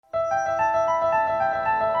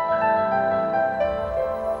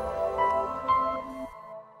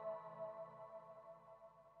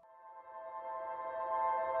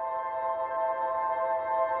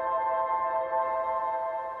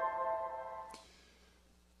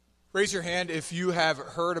Raise your hand if you have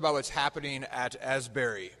heard about what's happening at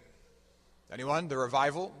Asbury. Anyone? The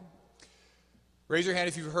revival? Raise your hand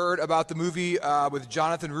if you've heard about the movie with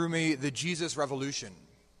Jonathan Roumie, The Jesus Revolution.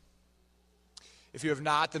 If you have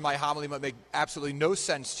not, then my homily might make absolutely no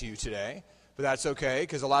sense to you today, but that's okay,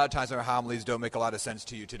 because a lot of times our homilies don't make a lot of sense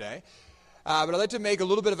to you today. But I'd like to make a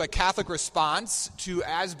little bit of a Catholic response to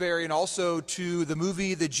Asbury and also to the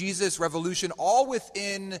movie The Jesus Revolution, all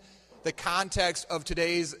within the context of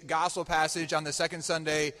today's gospel passage on the second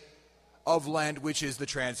Sunday of Lent, which is the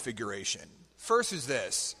Transfiguration. First is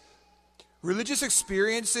this: religious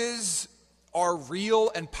experiences are real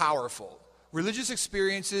and powerful. Religious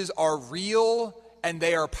experiences are real and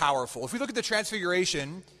they are powerful. If we look at the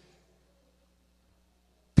Transfiguration,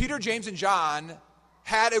 Peter, James, and John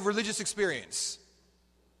had a religious experience.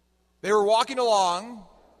 They were walking along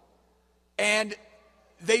and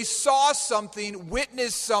they saw something,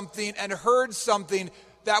 witnessed something, and heard something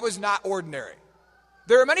that was not ordinary.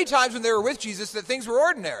 There are many times when they were with Jesus that things were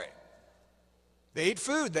ordinary. They ate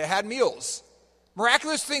food, they had meals.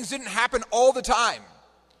 Miraculous things didn't happen all the time.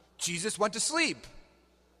 Jesus went to sleep.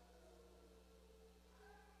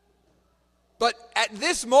 But at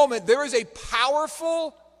this moment, there is a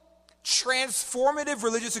powerful, transformative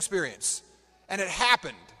religious experience. And it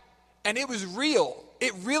happened. And it was real.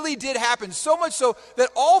 It really did happen. So much so that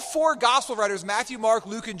all four gospel writers, Matthew, Mark,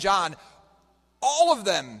 Luke, and John, all of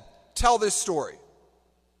them tell this story.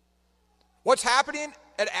 What's happening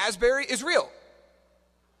at Asbury is real.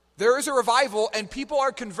 There is a revival and people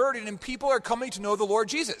are converted and people are coming to know the Lord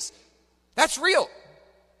Jesus. That's real.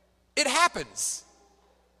 It happens.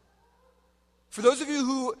 For those of you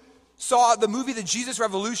who saw the movie The Jesus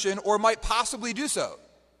Revolution or might possibly do so,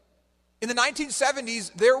 in the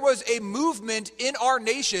 1970s, there was a movement in our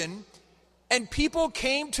nation, and people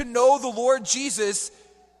came to know the Lord Jesus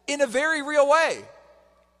in a very real way.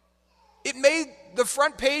 It made the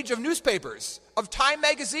front page of newspapers, of Time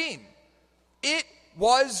magazine. It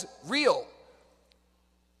was real.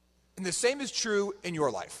 And the same is true in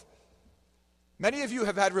your life. Many of you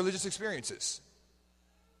have had religious experiences.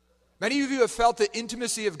 Many of you have felt the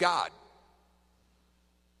intimacy of God.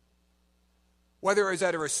 Whether it was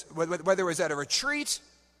at a retreat,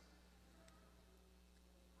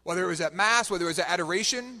 whether it was at Mass, whether it was at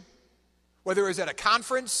adoration, whether it was at a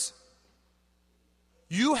conference,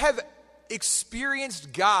 you have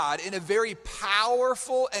experienced God in a very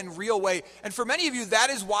powerful and real way. And for many of you, that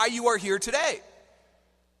is why you are here today.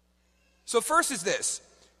 So first is this: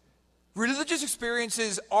 religious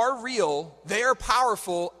experiences are real, they are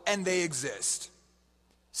powerful, and they exist.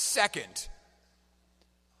 Second,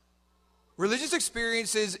 religious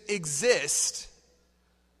experiences exist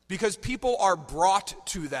because people are brought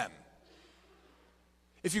to them.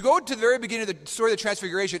 If you go to the very beginning of the story of the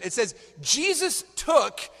Transfiguration, it says Jesus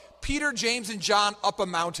took Peter, James, and John up a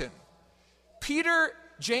mountain. Peter,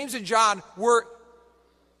 James, and John were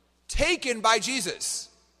taken by Jesus.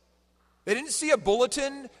 They didn't see a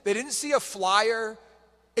bulletin. They didn't see a flyer.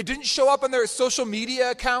 It didn't show up on their social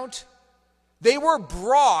media account. They were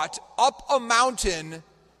brought up a mountain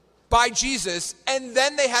by Jesus, and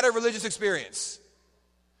then they had a religious experience.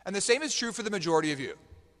 And the same is true for the majority of you.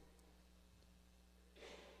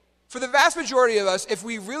 For the vast majority of us, if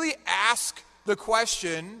we really ask the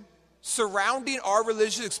question surrounding our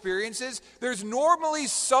religious experiences, there's normally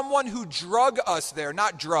someone who drug us there,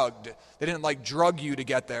 not drugged. They didn't drug you to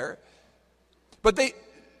get there. But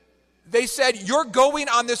they said, you're going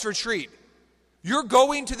on this retreat. You're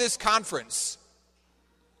going to this conference.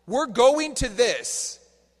 We're going to this.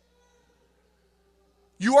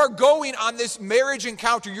 You are going on this marriage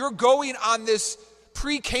encounter. You're going on this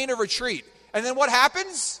pre-Cana retreat. And then what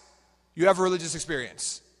happens? You have a religious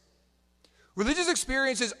experience. Religious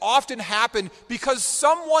experiences often happen because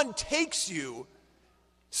someone takes you,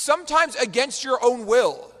 sometimes against your own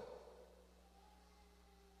will.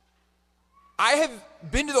 I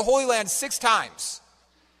have been to the Holy Land 6 times.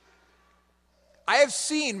 I have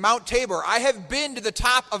seen Mount Tabor. I have been to the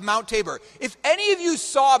top of Mount Tabor. If any of you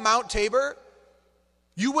saw Mount Tabor,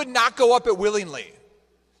 you would not go up it willingly.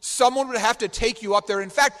 Someone would have to take you up there. In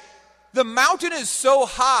fact, the mountain is so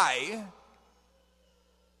high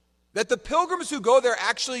that the pilgrims who go there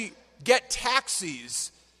actually get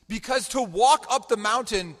taxis, because to walk up the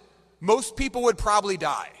mountain, most people would probably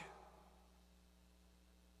die.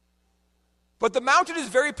 But the mountain is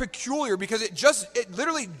very peculiar because it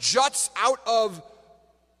literally juts out of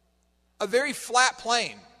a very flat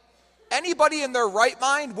plain. Anybody in their right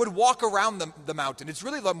mind would walk around the mountain. It's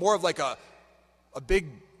really more of a big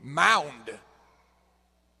mound.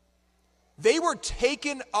 They were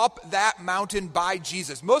taken up that mountain by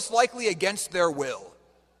Jesus, most likely against their will.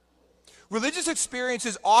 religious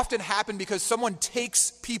experiences often happen because someone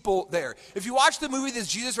takes people there. If you watch the movie This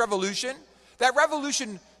Jesus Revolution, that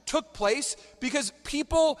revolution took place because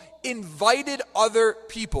people invited other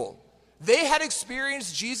people. They had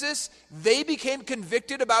experienced Jesus, they became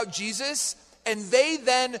convicted about Jesus, and they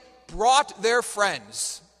then brought their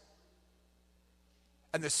friends.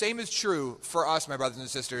 And the same is true for us, my brothers and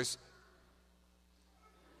sisters.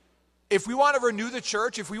 If we want to renew the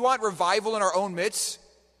church, if we want revival in our own midst,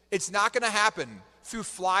 it's not going to happen through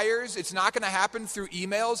flyers. It's not going to happen through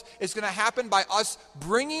emails. It's going to happen by us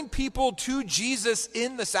bringing people to Jesus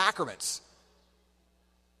in the sacraments.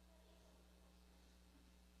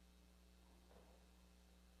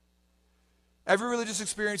 Every religious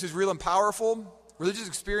experience is real and powerful. Religious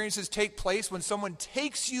experiences take place when someone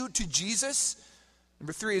takes you to Jesus.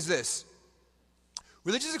 Number 3 is this.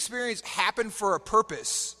 Religious experiences happen for a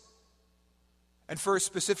purpose and for a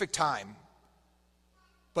specific time,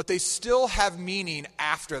 but they still have meaning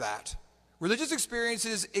after that. Religious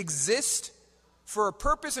experiences exist for a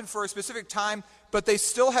purpose and for a specific time, but they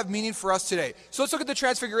still have meaning for us today. So let's look at the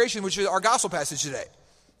Transfiguration, which is our gospel passage today.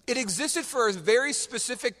 It existed for a very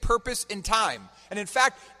specific purpose in time. And in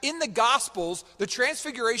fact, in the Gospels, the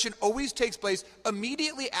Transfiguration always takes place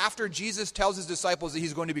immediately after Jesus tells his disciples that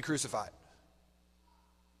he's going to be crucified.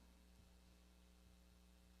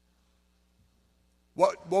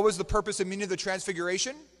 What was the purpose and meaning of the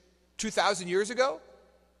Transfiguration 2,000 years ago?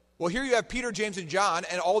 Well, here you have Peter, James, and John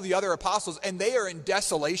and all the other apostles, and they are in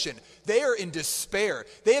desolation. They are in despair.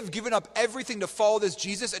 They have given up everything to follow this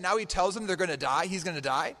Jesus, and now he tells them they're going to die. He's going to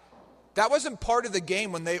die. That wasn't part of the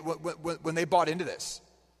game when they bought into this.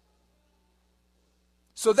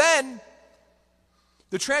 So then,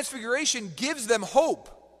 the Transfiguration gives them hope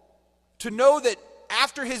to know that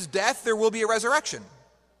after his death, there will be a resurrection.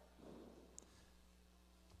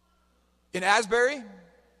 In Asbury,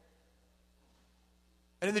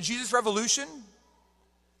 and in the Jesus Revolution,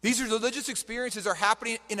 these religious experiences are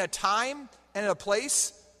happening in a time and in a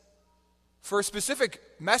place for a specific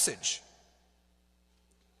message.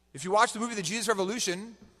 If you watch the movie The Jesus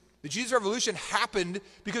Revolution happened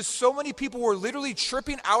because so many people were literally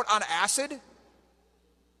tripping out on acid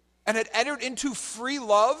and had entered into free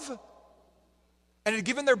love and had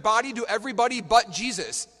given their body to everybody but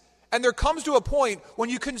Jesus. And there comes to a point when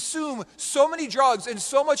you consume so many drugs and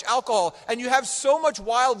so much alcohol and you have so much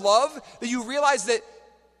wild love that you realize that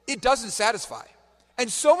it doesn't satisfy. And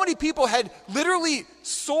so many people had literally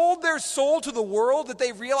sold their soul to the world that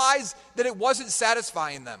they realized that it wasn't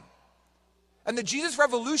satisfying them. And the Jesus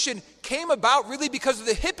Revolution came about really because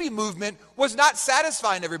the hippie movement was not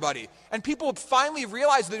satisfying everybody. And people finally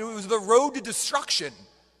realized that it was the road to destruction.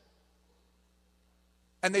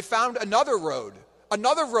 And they found another road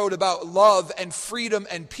about love and freedom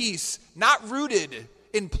and peace, not rooted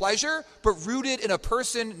in pleasure, but rooted in a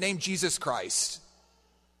person named Jesus Christ.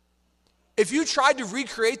 If you tried to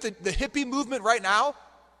recreate the hippie movement right now,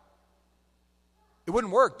 it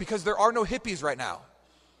wouldn't work because there are no hippies right now.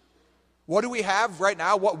 What do we have right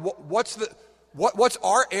now? What's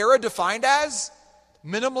our era defined as?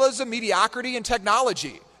 Minimalism, mediocrity, and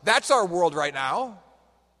technology. That's our world right now.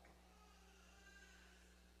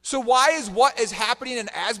 So why is what is happening in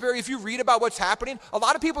Asbury, if you read about what's happening, a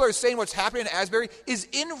lot of people are saying what's happening in Asbury is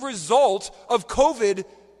in result of COVID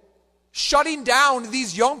shutting down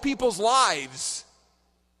these young people's lives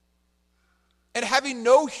and having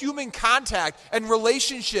no human contact and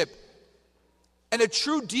relationship and a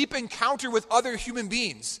true deep encounter with other human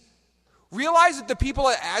beings. Realize that the people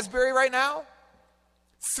at Asbury right now,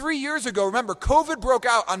 3 years ago, remember, COVID broke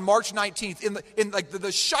out on March 19th. The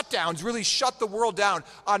shutdowns really shut the world down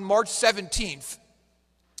on March 17th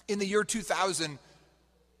in the year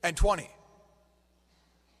 2020.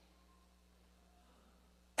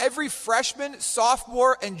 Every freshman,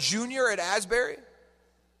 sophomore, and junior at Asbury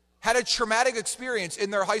had a traumatic experience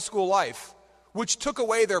in their high school life, which took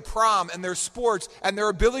away their prom and their sports and their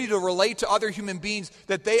ability to relate to other human beings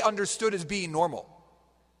that they understood as being normal.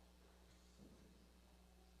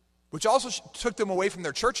 Which also took them away from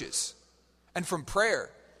their churches and from prayer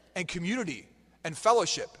and community and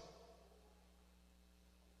fellowship.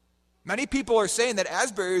 Many people are saying that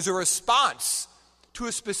Asbury is a response to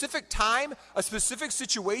a specific time, a specific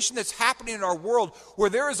situation that's happening in our world where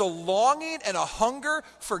there is a longing and a hunger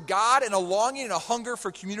for God and a longing and a hunger for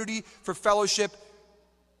community, for fellowship,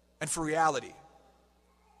 and for reality.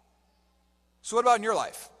 So what about in your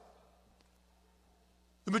life?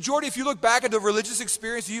 The majority, if you look back at the religious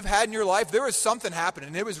experience you've had in your life, there was something happening,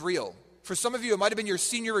 and it was real. For some of you, it might have been your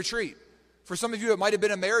senior retreat. For some of you, it might have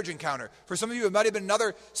been a marriage encounter. For some of you, it might have been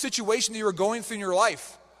another situation that you were going through in your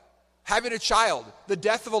life. Having a child, the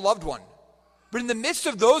death of a loved one. But in the midst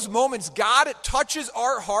of those moments, God touches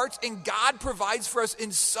our hearts and God provides for us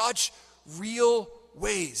in such real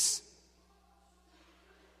ways.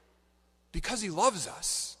 Because he loves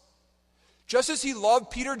us. Just as he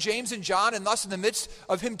loved Peter, James, and John, and thus in the midst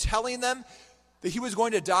of him telling them that he was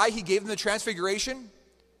going to die, he gave them the transfiguration.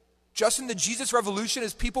 Just in the Jesus Revolution,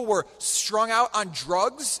 as people were strung out on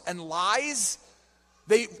drugs and lies,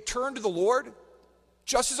 they turned to the Lord.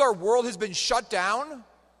 Just as our world has been shut down,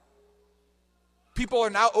 people are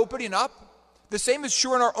now opening up. The same is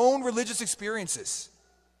true in our own religious experiences.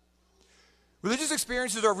 Religious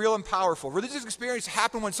experiences are real and powerful. Religious experiences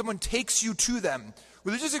happen when someone takes you to them.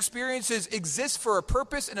 Religious experiences exist for a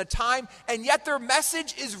purpose and a time, and yet their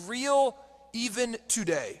message is real even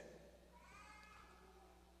today.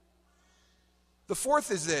 The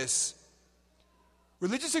fourth is this.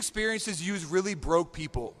 Religious experiences use really broke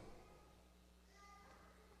people.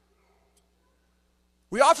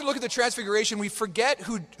 We often look at the transfiguration, we forget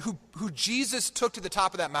who Jesus took to the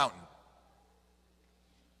top of that mountain.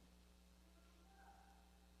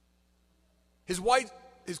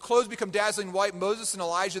 His clothes become dazzling white, Moses and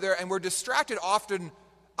Elijah there, and we're distracted often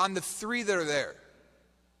on the three that are there.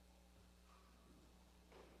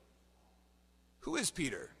 Who is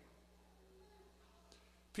Peter?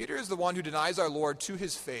 Peter is the one who denies our Lord to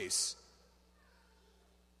his face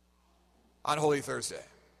on Holy Thursday.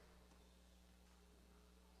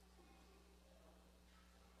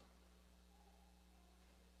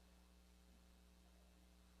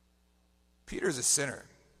 Peter is a sinner.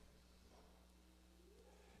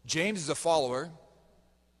 James is a follower.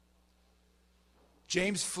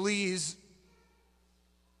 James flees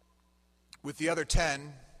with the other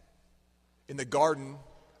 10 in the garden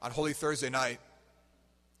on Holy Thursday night.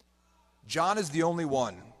 John is the only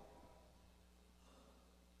one.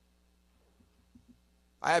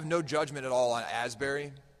 I have no judgment at all on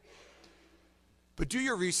Asbury, but do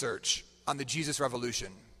your research on the Jesus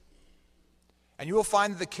Revolution, and you will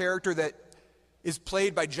find that the character that is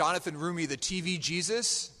played by Jonathan Roumie, the TV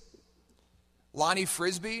Jesus, Lonnie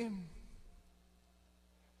Frisbee,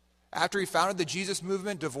 after he founded the Jesus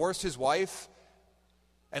movement, divorced his wife,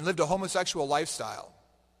 and lived a homosexual lifestyle.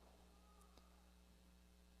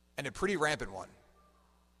 And a pretty rampant one.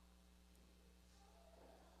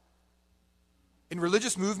 In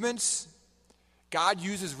religious movements, God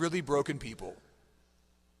uses really broken people.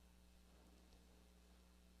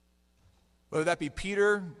 Whether that be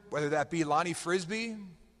Peter, whether that be Lonnie Frisbee,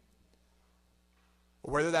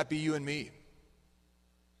 or whether that be you and me.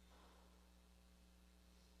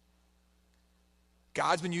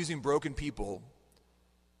 God's been using broken people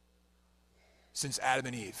since Adam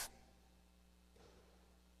and Eve.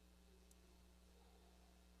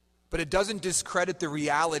 But it doesn't discredit the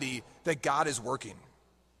reality that God is working.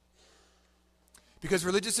 Because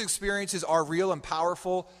religious experiences are real and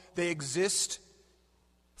powerful. They exist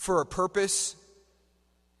for a purpose.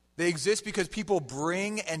 They exist because people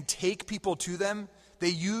bring and take people to them. They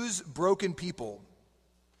use broken people.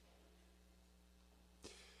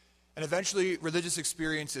 And eventually, religious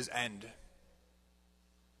experiences end.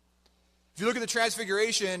 If you look at the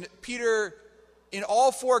Transfiguration, Peter, in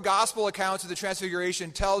all four gospel accounts of the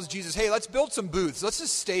Transfiguration, tells Jesus, hey, let's build some booths. Let's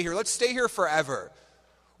just stay here. Let's stay here forever.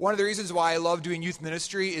 One of the reasons why I love doing youth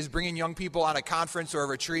ministry is bringing young people on a conference or a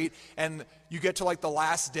retreat, and you get to like the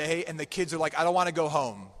last day, and the kids are like, I don't want to go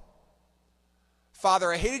home.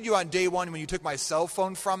 Father, I hated you on day one when you took my cell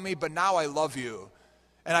phone from me, but now I love you.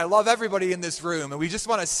 And I love everybody in this room, and we just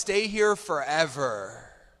want to stay here forever.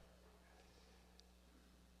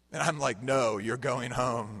 And I'm like, no, you're going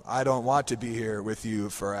home. I don't want to be here with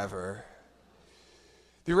you forever.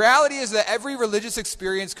 The reality is that every religious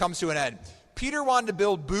experience comes to an end. Peter wanted to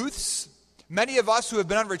build booths. Many of us who have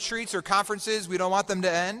been on retreats or conferences, we don't want them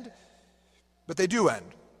to end, but they do end.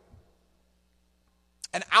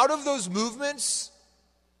 And out of those movements,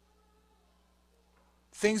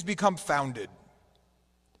 things become founded.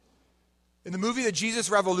 In the movie The Jesus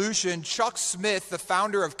Revolution, Chuck Smith, the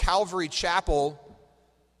founder of Calvary Chapel,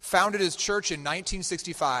 founded his church in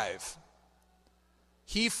 1965.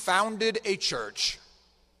 He founded a church.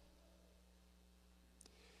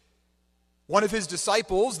 One of his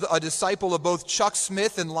disciples, a disciple of both Chuck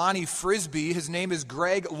Smith and Lonnie Frisbee, his name is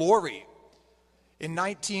Greg Laurie. In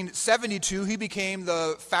 1972, he became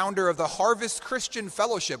the founder of the Harvest Christian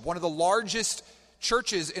Fellowship, one of the largest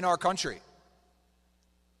churches in our country.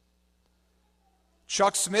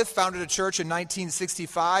 Chuck Smith founded a church in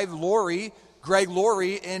 1965, Greg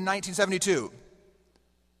Laurie in 1972.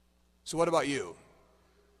 So what about you?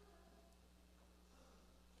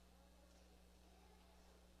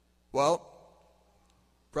 Well,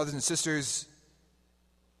 brothers and sisters,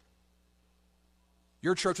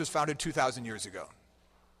 Your church was founded 2,000 years ago.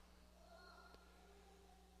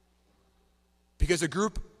 Because a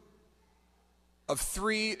group of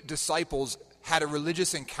 3 disciples had a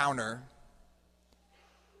religious encounter,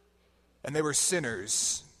 and they were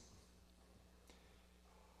sinners.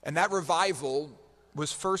 And that revival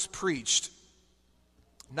was first preached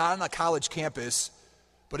not on a college campus,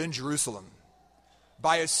 but in Jerusalem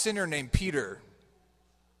by a sinner named Peter.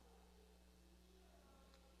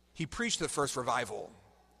 He preached the first revival,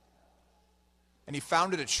 and he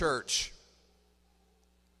founded a church,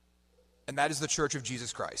 and that is the Church of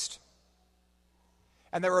Jesus Christ.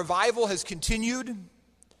 And the revival has continued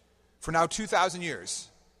for now 2,000 years.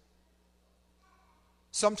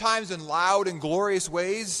 Sometimes in loud and glorious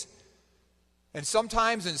ways, and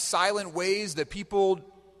sometimes in silent ways that people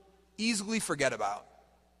easily forget about.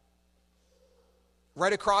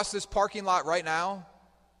 Right across this parking lot right now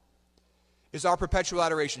is our Perpetual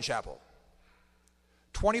Adoration Chapel.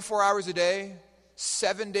 24 hours a day,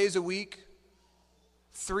 7 days a week,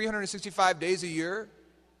 365 days a year.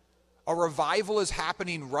 A revival is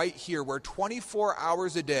happening right here where 24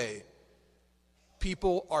 hours a day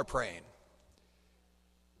people are praying.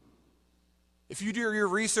 If you do your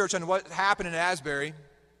research on what happened in Asbury,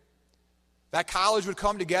 that college would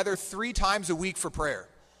come together 3 times a week for prayer.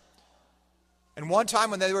 And one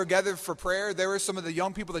time when they were gathered for prayer, there were some of the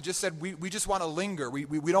young people that just said, we just want to linger. We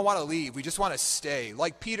don't want to leave. We just want to stay.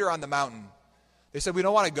 Like Peter on the mountain. They said, we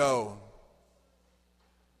don't want to go.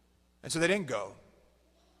 And so they didn't go.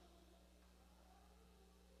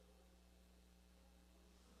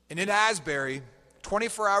 And in Asbury,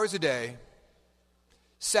 24 hours a day,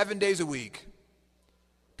 7 days a week,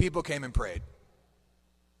 people came and prayed.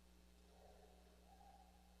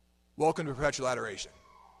 Welcome to Perpetual Adoration.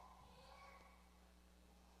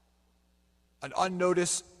 An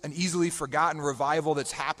unnoticed and easily forgotten revival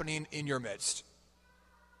that's happening in your midst.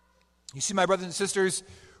 You see, my brothers and sisters,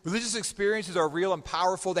 religious experiences are real and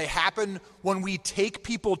powerful. They happen when we take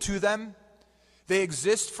people to them. They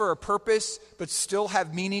exist for a purpose, but still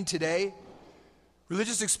have meaning today.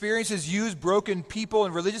 Religious experiences use broken people,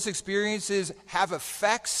 and religious experiences have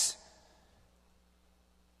effects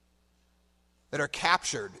that are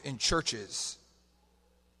captured in churches.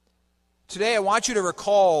 Today, I want you to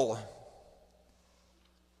recall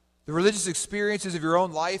the religious experiences of your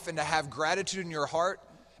own life and to have gratitude in your heart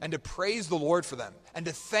and to praise the Lord for them and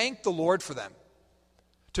to thank the Lord for them,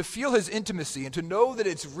 to feel his intimacy and to know that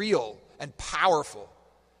it's real and powerful,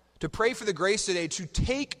 to pray for the grace today to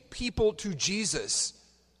take people to Jesus,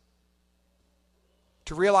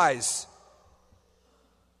 to realize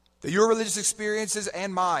that your religious experiences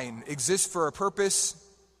and mine exist for a purpose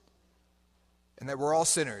and that we're all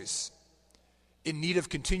sinners in need of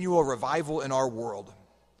continual revival in our world.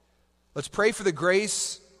 Let's pray for the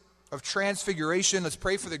grace of transfiguration. Let's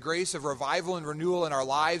pray for the grace of revival and renewal in our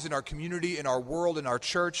lives, in our community, in our world, in our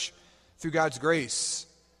church, through God's grace.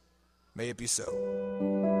 May it be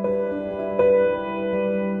so.